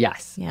 Yes. Yeah.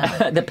 Yes.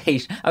 Yeah.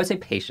 I would say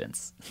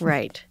patience.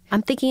 Right.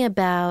 I'm thinking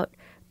about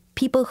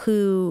people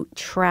who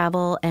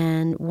travel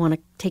and want to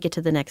take it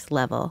to the next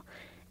level.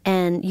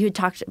 And you had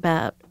talked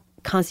about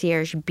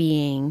concierge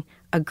being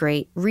a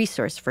great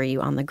resource for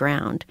you on the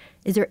ground.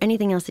 Is there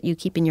anything else that you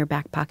keep in your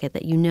back pocket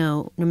that you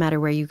know, no matter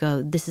where you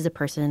go, this is a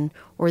person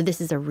or this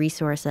is a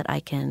resource that I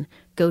can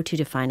go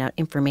to find out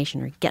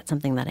information or get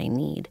something that I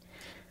need?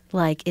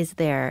 Like, is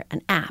there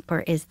an app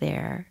or is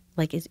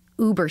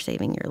Uber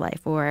saving your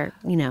life or,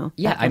 you know,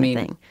 that kind of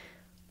thing?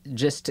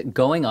 Just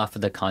going off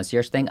of the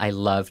concierge thing, I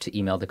love to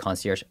email the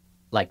concierge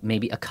like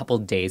maybe a couple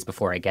days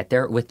before I get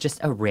there with just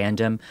a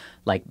random,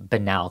 like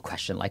banal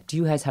question, like, do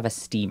you guys have a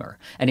steamer?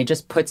 And it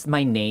just puts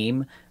my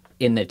name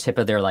in the tip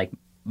of their like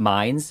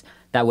minds.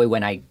 That way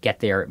when I get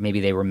there, maybe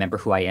they remember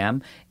who I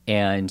am.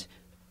 And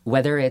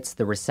whether it's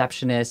the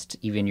receptionist,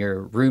 even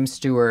your room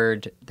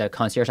steward, the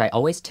concierge, I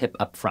always tip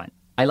up front.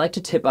 I like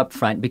to tip up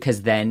front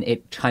because then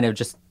it kind of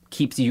just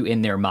keeps you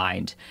in their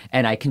mind.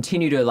 And I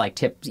continue to like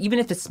tip, even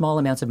if it's small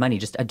amounts of money,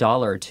 just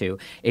 $1 or $2.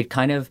 It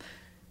kind of...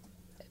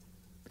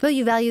 But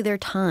you value their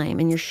time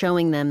and you're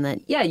showing them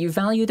that... Yeah, you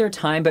value their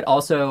time, but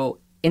also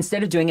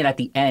instead of doing it at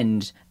the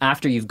end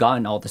after you've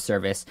gotten all the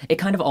service, it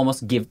kind of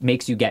almost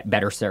makes you get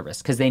better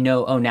service because they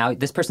know, oh, now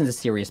this person's a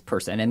serious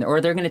person, or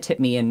they're going to tip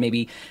me, and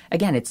maybe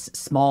again it's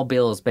small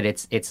bills, but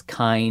it's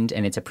kind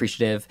and it's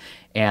appreciative,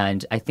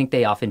 and I think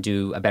they often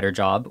do a better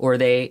job, or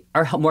they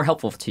are more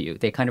helpful to you.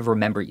 They kind of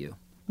remember you.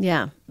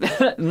 Yeah,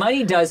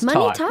 money does talk.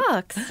 Money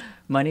talks.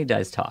 Money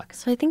does talk.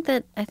 So I think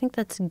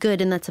that's good,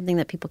 and that's something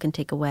that people can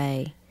take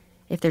away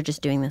if they're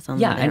just doing this on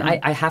their own. Yeah, and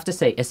I have to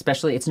say,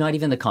 especially, it's not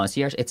even the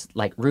concierge. It's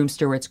like room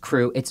stewards,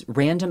 crew. It's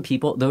random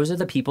people. Those are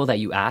the people that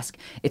you ask.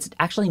 It's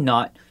actually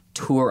not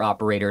tour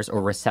operators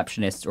or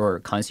receptionists or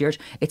concierge.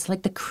 It's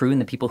like the crew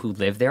and the people who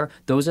live there.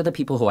 Those are the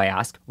people who I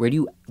ask, where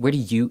do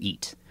you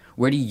eat?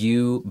 Where do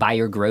you buy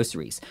your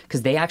groceries?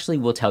 Because they actually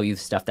will tell you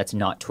stuff that's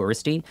not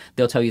touristy.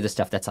 They'll tell you the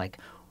stuff that's like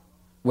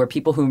where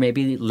people who may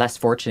be less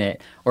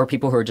fortunate or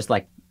people who are just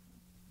like,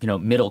 you know,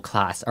 middle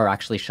class are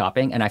actually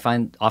shopping. And I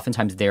find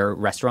oftentimes their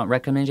restaurant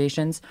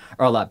recommendations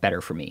are a lot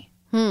better for me.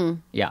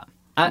 Yeah.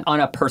 On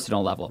a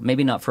personal level.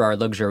 Maybe not for our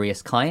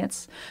luxurious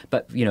clients,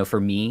 but, you know,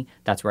 for me,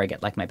 that's where I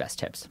get like my best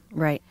tips.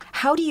 Right.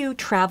 How do you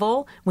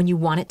travel when you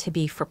want it to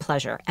be for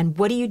pleasure? And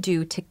what do you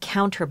do to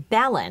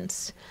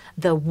counterbalance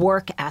the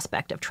work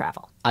aspect of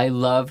travel? I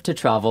love to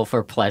travel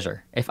for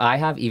pleasure. If I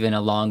have even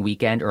a long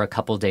weekend or a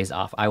couple days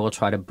off, I will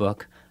try to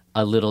book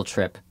a little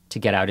trip to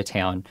get out of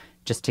town,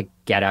 just to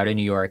get out of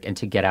New York and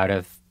to get out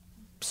of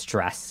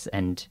stress.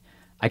 And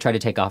I try to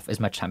take off as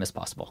much time as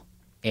possible.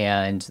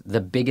 And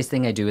the biggest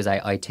thing I do is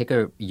I take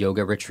a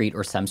yoga retreat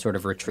or some sort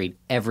of retreat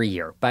every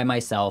year by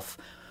myself,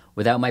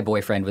 without my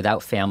boyfriend,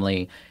 without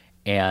family.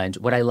 And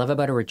what I love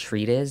about a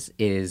retreat is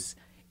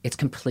it's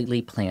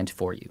completely planned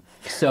for you.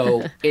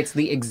 So it's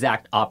the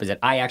exact opposite.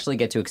 I actually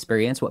get to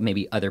experience what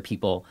maybe other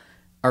people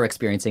are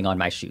experiencing on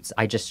my shoots.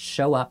 I just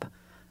show up.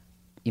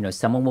 You know,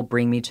 someone will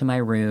bring me to my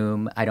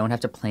room. I don't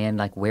have to plan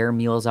like where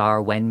meals are,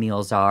 when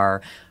meals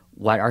are,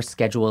 what our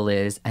schedule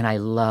is. And I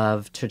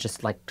love to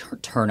just like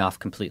turn off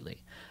completely.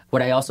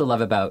 What I also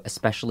love about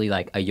especially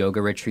like a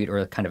yoga retreat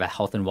or kind of a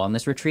health and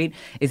wellness retreat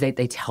is that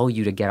they tell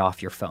you to get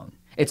off your phone.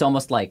 It's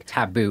almost like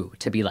taboo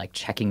to be like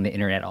checking the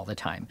internet all the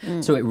time.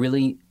 So it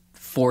really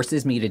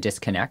forces me to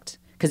disconnect.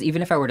 Because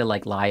even if I were to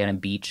like lie on a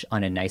beach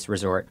on a nice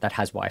resort that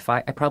has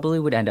Wi-Fi, I probably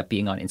would end up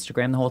being on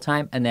Instagram the whole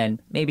time and then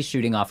maybe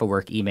shooting off a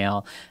work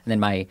email. And then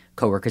my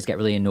coworkers get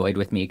really annoyed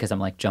with me because I'm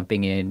like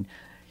jumping in,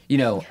 you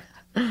know.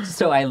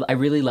 So I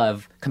really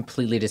love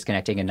completely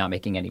disconnecting and not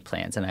making any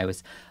plans. And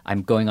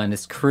I'm going on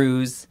this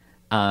cruise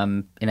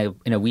in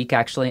a week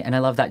actually, and I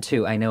love that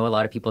too. I know a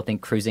lot of people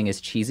think cruising is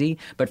cheesy,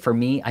 but for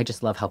me, I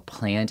just love how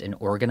planned and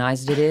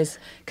organized it is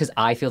because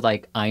I feel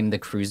like I'm the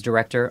cruise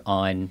director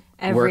on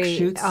work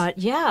shoots.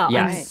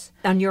 Yes.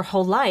 On your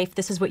whole life,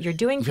 this is what you're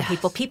doing for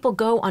people. People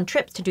go on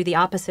trips to do the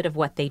opposite of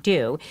what they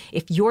do.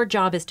 If your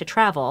job is to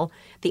travel,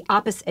 the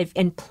opposite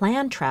and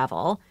plan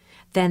travel,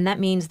 then that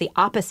means the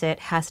opposite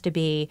has to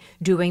be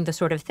doing the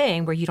sort of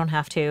thing where you don't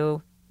have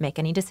to make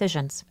any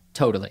decisions.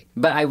 Totally.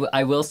 But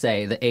I will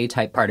say the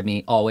A-type part of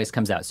me always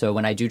comes out. So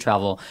when I do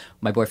travel,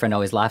 my boyfriend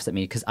always laughs at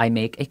me because I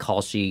make a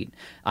call sheet,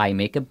 I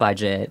make a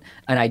budget,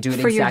 and I do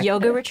it for your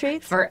yoga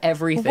retreats? For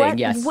everything,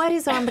 yes. What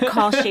is on the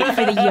call sheet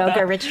for the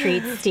yoga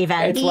retreats,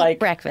 Stephen? It's like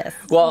breakfast.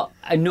 Well,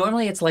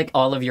 normally it's like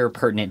all of your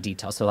pertinent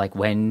details. So like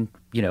when,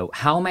 you know,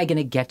 how am I going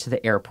to get to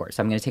the airport?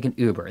 So I'm going to take an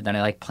Uber. Then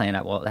I like plan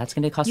out, well, that's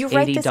going to cost $80.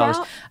 Write this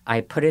out? I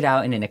put it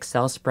out in an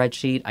Excel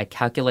spreadsheet. I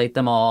calculate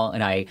them all.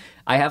 And I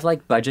have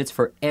like budgets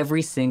for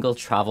every single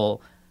travel,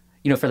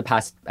 for the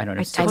past, I don't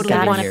know, I 7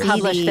 totally want to years.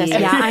 publish this.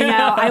 Yeah, I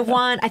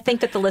know. I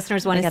think that the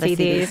listeners want to see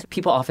these.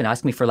 People often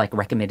ask me for like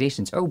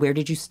recommendations. Oh, where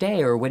did you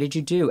stay? Or what did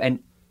you do? And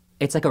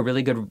it's like a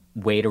really good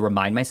way to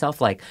remind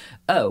myself, like,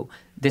 oh,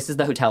 this is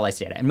the hotel I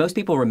stayed at. And most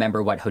people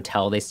remember what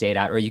hotel they stayed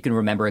at, or you can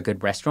remember a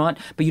good restaurant,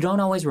 but you don't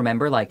always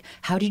remember, like,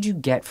 how did you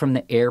get from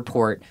the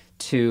airport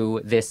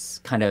to this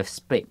kind of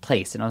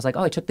place? And I was like,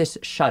 oh, I took this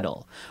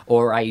shuttle,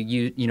 or I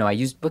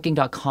used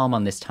Booking.com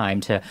on this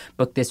time to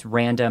book this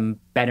random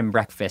bed and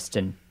breakfast,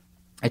 and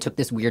I took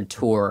this weird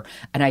tour,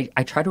 and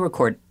I try to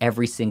record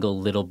every single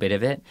little bit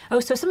of it.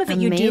 Oh, so some of it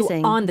you do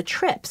on the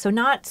trip.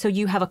 So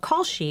you have a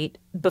call sheet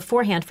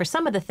beforehand for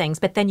some of the things,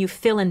 but then you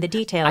fill in the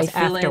details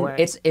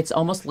afterwards. It's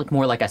almost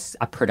more like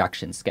a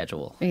production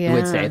schedule, I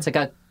would say. It's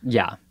like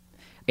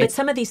But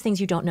some of these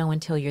things you don't know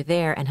until you're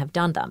there and have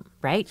done them,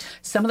 right?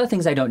 Some of the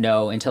things I don't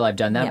know until I've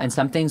done them, and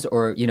some things,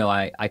 or,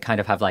 I kind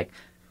of have like,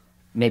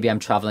 maybe I'm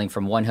traveling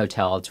from one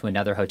hotel to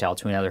another hotel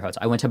to another hotel.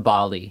 I went to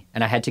Bali,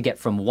 and I had to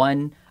get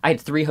I had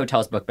 3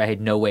 hotels booked, but I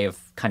had no way of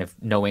kind of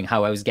knowing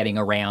how I was getting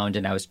around,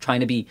 and I was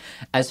trying to be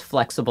as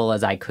flexible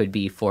as I could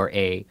be for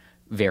a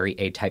very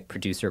A-type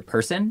producer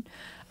person.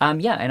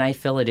 And I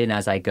fill it in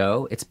as I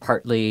go. It's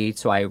partly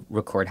so I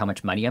record how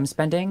much money I'm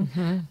spending,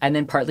 and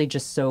then partly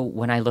just so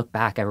when I look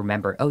back, I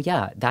remember, oh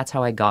yeah, that's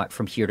how I got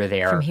from here to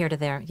there. From here to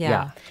there,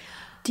 yeah.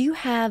 Do you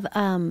have...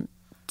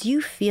 Do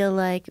you feel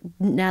like,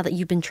 now that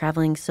you've been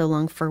traveling so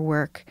long for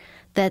work,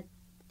 that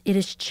it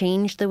has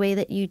changed the way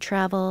that you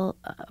travel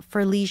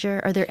for leisure?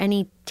 Are there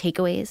any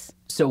takeaways?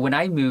 So when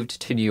I moved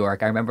to New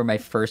York, I remember my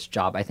first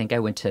job, I think I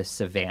went to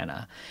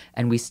Savannah,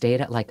 and we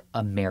stayed at like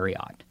a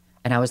Marriott.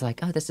 And I was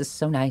like, oh, this is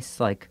so nice.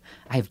 Like,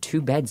 I have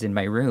 2 beds in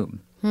my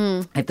room.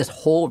 I have this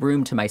whole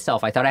room to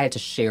myself. I thought I had to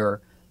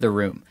share the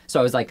room. So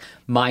I was like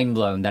mind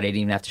blown that I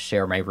didn't even have to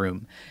share my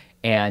room.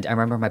 And I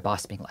remember my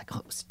boss being like, oh,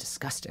 it was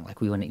disgusting. Like,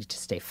 we need to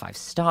stay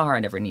 5-star,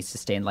 and everyone needs to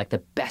stay in like the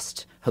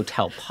best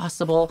hotel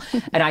possible.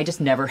 And I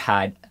just never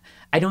I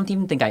don't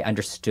even think I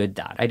understood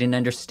that. I didn't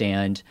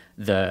understand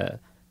the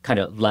kind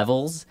of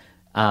levels,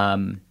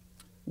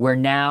 where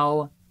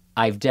now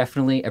I've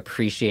definitely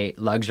appreciate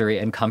luxury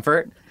and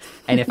comfort.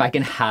 And if I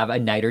can have a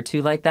night or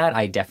two like that,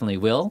 I definitely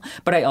will.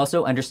 But I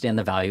also understand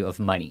the value of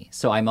money.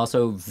 So I'm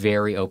also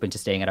very open to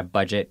staying at a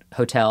budget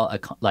hotel,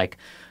 like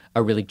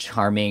a really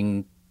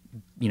charming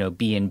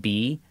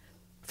B&B.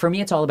 For me,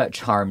 it's all about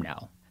charm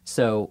now.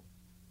 So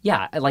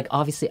yeah, like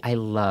obviously I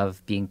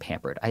love being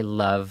pampered. I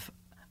love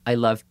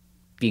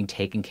being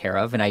taken care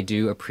of, and I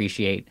do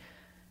appreciate,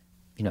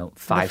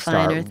 5-star.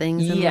 Finer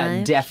things in life.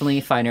 Yeah,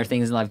 definitely finer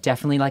things in life.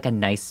 Definitely like a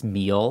nice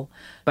meal.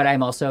 But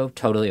I'm also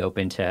totally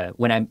open to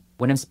when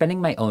I'm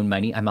spending my own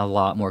money, I'm a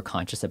lot more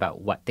conscious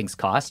about what things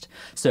cost.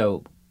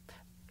 So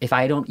if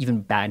I don't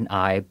even bat an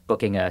eye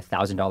booking a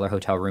 $1,000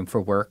 hotel room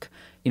for work,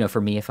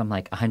 for me, if I'm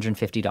like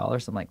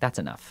 $150, I'm like, that's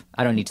enough.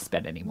 I don't need to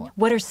spend any more.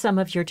 What are some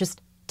of your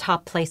just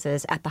top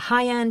places at the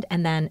high end,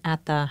 and then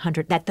at the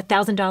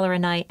 $1,000 a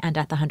night and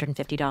at the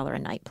 $150 a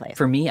night place?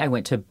 For me, I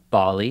went to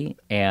Bali,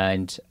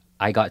 and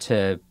I got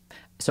to.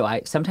 So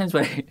sometimes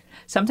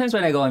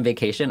when I go on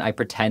vacation, I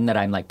pretend that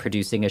I'm like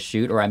producing a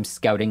shoot or I'm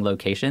scouting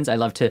locations. I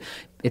love to.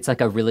 It's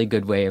like a really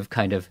good way of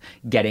kind of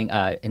getting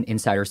an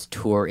insider's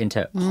tour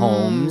into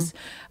homes,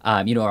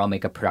 or I'll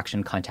make a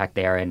production contact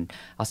there, and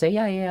I'll say,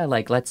 yeah,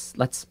 like let's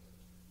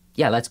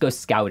go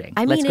scouting.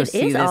 I mean, let's go it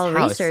see is this all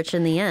house. research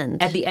in the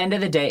end. At the end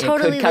of the day,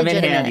 Totally it could come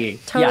legitimate. in handy.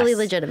 Totally Yes.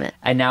 legitimate.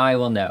 And now I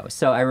will know.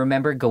 So I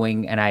remember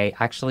going, and I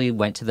actually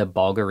went to the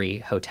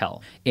Bulgari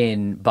Hotel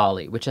in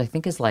Bali, which I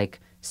think is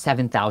like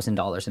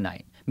 $7,000 a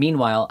night.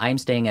 Meanwhile, I'm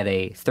staying at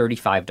a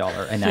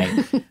 $35 a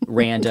night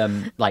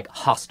random like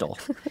hostel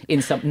in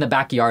the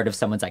backyard of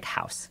someone's like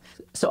house.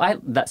 So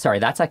that's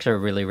actually a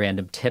really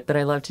random tip that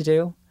I love to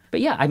do.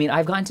 But yeah, I mean,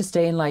 I've gotten to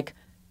stay in like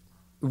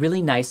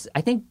really nice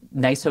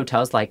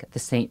hotels like the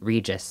St.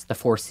 Regis, the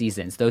Four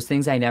Seasons. Those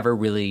things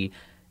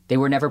they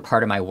were never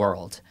part of my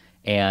world.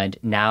 And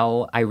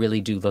now I really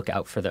do look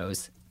out for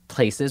those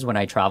places when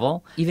I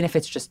travel, even if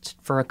it's just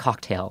for a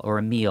cocktail or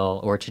a meal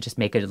or to just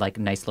make a like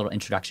nice little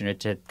introduction or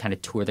to kind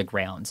of tour the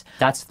grounds.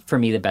 That's for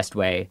me the best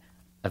way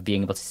of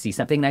being able to see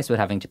something nice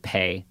without having to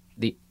pay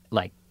the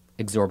like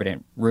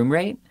exorbitant room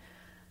rate.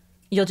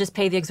 You'll just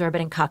pay the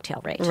exorbitant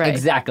cocktail rate. Right.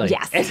 Exactly.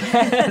 Yes.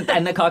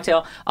 And the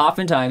cocktail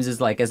oftentimes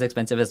is like as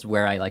expensive as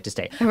where I like to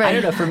stay. Right. I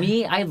don't know. For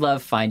me, I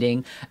love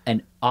finding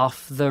an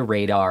off the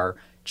radar,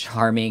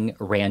 charming,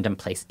 random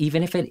place,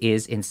 even if it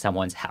is in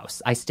someone's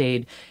house.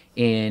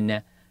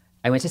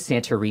 I went to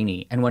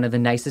Santorini, and one of the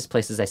nicest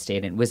places I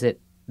stayed in was at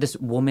this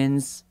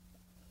woman's,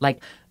 like,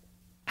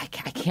 I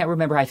can't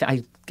remember. I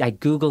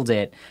Googled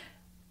it,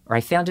 or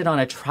I found it on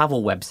a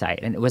travel website,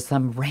 and it was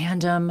some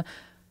random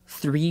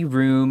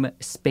 3-room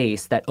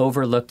space that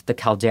overlooked the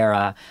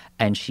caldera,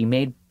 and she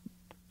made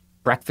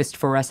breakfast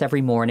for us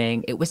every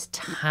morning. It was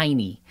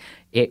tiny.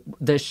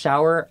 The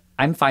shower,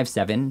 I'm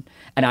 5'7",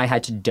 and I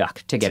had to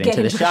duck to get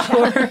into the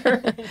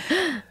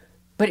shower.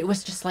 But it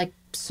was just like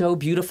so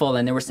beautiful,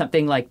 and there was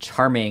something like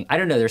charming. I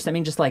don't know. There's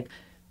something just like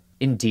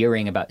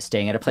endearing about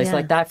staying at a place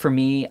like that. For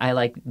me, I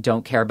like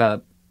don't care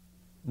about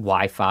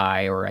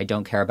Wi-Fi, or I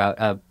don't care about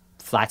a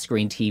flat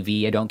screen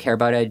TV. I don't care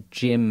about a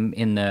gym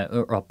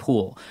or a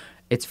pool.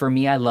 It's for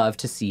me, I love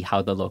to see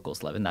how the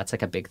locals live, and that's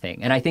like a big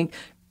thing. And I think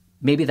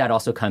maybe that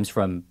also comes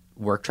from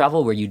work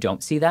travel where you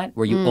don't see that,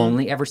 where you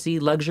only ever see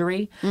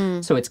luxury.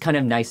 So it's kind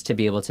of nice to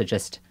be able to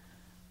just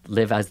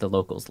live as the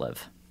locals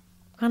live.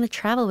 I want to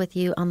travel with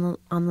you on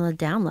the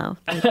down low.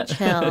 Like,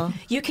 chill.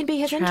 You can be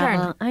his travel.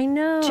 intern. I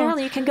know.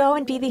 Cheryl, you can go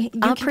and be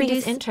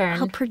his intern.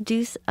 I'll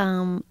produce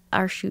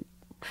our shoot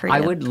for you.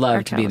 I would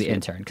love to be the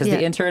intern, because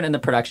the intern and the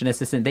production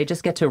assistant, they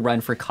just get to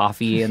run for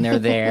coffee and they're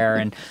there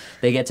and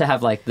they get to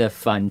have like the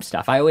fun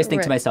stuff. I always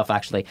think to myself,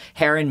 actually,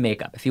 hair and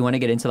makeup. If you want to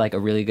get into like a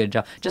really good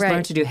job, just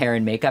learn to do hair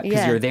and makeup,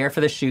 because you're there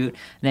for the shoot.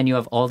 And then you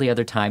have all the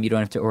other time. You don't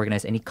have to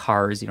organize any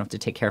cars. You don't have to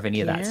take care of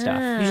any of that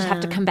stuff. You just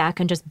have to come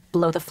back and just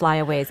blow the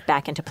flyaways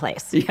back into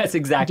place. Yes,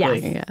 exactly.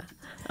 Yes. Yeah.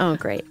 Oh,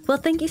 great. Well,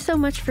 thank you so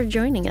much for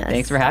joining us.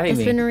 Thanks for having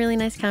me. It's been a really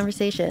nice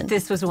conversation.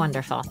 This was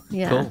wonderful.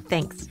 Yeah. Cool.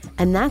 Thanks.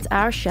 And that's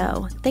our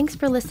show. Thanks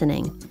for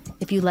listening.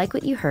 If you like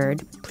what you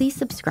heard, please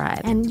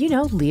subscribe. And,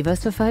 leave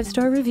us a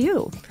 5-star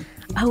review.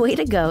 A Way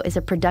to Go is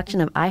a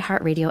production of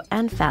iHeartRadio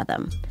and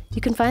Fathom.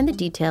 You can find the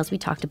details we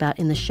talked about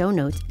in the show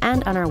notes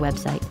and on our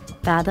website,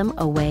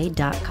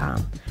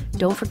 fathomaway.com.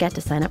 Don't forget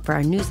to sign up for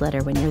our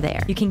newsletter when you're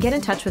there. You can get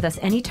in touch with us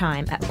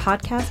anytime at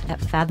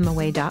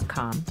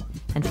podcast@fathomaway.com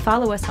and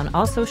follow us on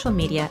all social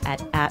media at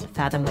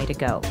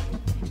 @fathomwaytogo.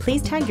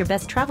 Please tag your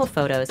best travel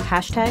photos,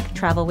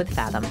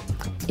 #travelwithfathom.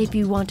 If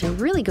you want to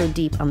really go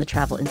deep on the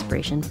travel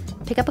inspiration,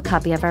 pick up a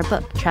copy of our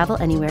book, Travel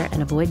Anywhere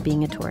and Avoid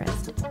Being a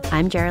Tourist.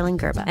 I'm Geraldine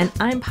Gerba. And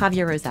I'm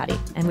Pavia Rosati.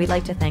 And we'd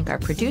like to thank our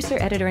producer,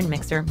 editor, and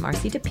mixer,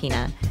 Marcy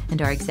DePina,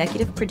 and our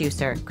executive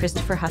producer,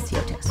 Christopher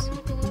Hasiotis.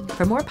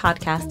 For more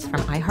podcasts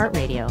from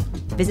iHeartRadio,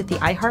 visit the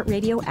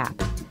iHeartRadio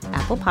app,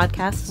 Apple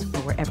Podcasts, or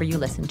wherever you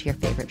listen to your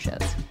favorite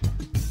shows.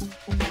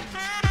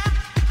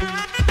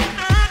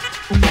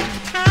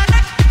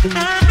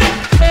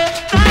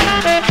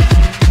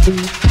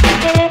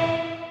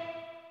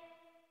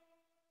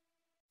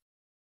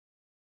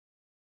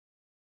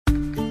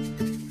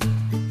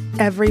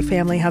 Every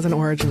family has an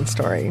origin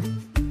story,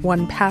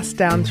 one passed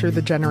down through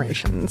the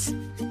generations.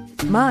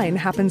 Mine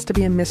happens to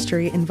be a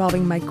mystery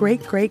involving my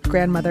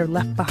great-great-grandmother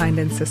left behind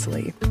in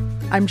Sicily.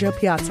 I'm Jo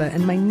Piazza,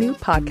 and my new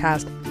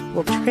podcast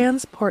will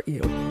transport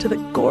you to the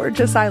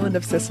gorgeous island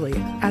of Sicily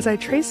as I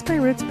trace my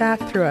roots back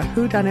through a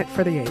whodunit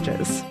for the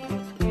ages.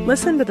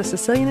 Listen to The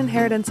Sicilian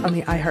Inheritance on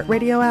the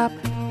iHeartRadio app,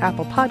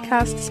 Apple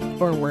Podcasts,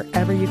 or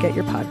wherever you get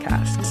your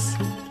podcasts.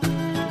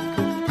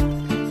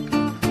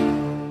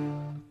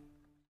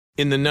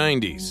 In the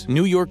 90s,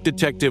 New York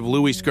detective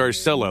Louis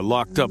Scarcella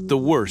locked up the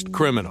worst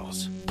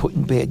criminals.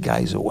 Putting bad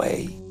guys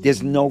away.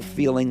 There's no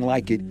feeling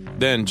like it.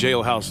 Then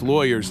jailhouse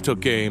lawyers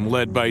took aim,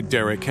 led by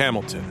Derek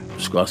Hamilton.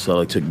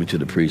 Scarcella took me to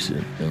the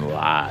precinct and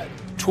lied.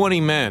 20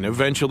 men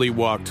eventually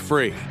walked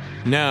free.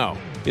 Now,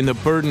 in the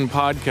Burden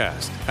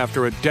podcast,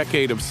 after a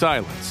decade of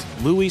silence,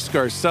 Louis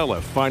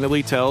Scarcella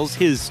finally tells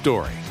his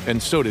story,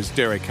 and so does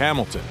Derek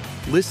Hamilton.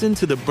 Listen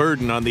to The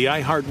Burden on the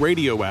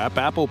iHeartRadio app,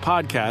 Apple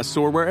Podcasts,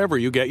 or wherever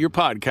you get your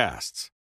podcasts.